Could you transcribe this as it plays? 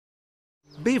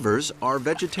Beavers are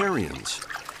vegetarians.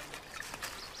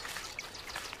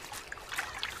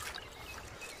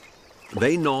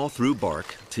 They gnaw through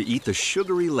bark to eat the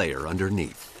sugary layer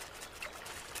underneath.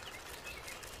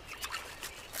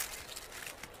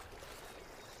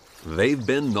 They've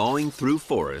been gnawing through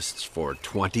forests for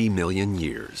 20 million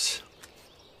years.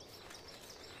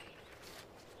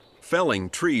 Felling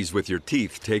trees with your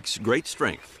teeth takes great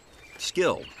strength,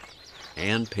 skill,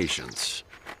 and patience.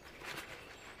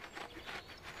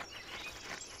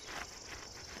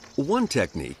 One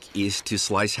technique is to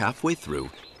slice halfway through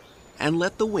and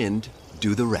let the wind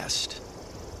do the rest.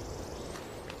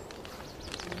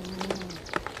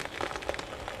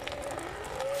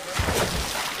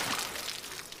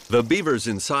 The beaver's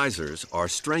incisors are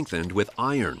strengthened with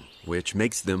iron, which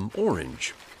makes them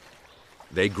orange.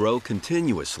 They grow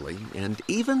continuously and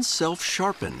even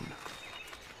self-sharpen.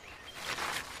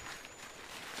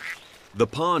 The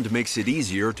pond makes it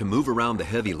easier to move around the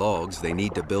heavy logs they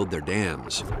need to build their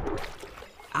dams.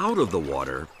 Out of the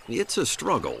water, it's a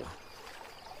struggle.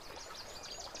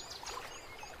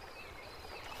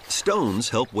 Stones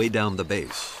help weigh down the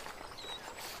base.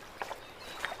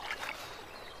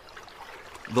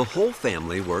 The whole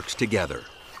family works together,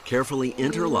 carefully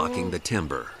interlocking the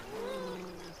timber.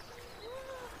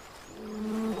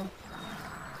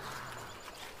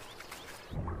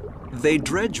 They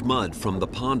dredge mud from the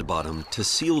pond bottom to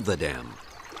seal the dam.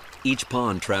 Each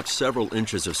pond traps several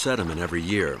inches of sediment every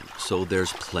year, so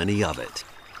there's plenty of it.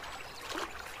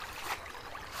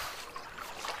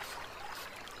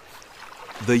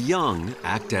 The young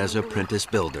act as apprentice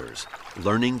builders,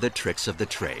 learning the tricks of the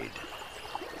trade.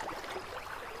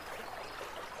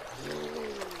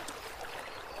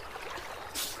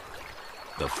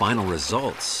 The final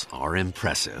results are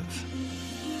impressive.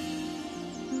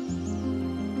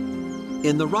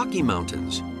 In the Rocky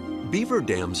Mountains, beaver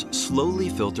dams slowly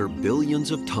filter billions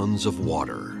of tons of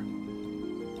water.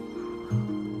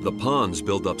 The ponds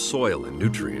build up soil and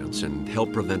nutrients and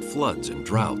help prevent floods and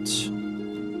droughts.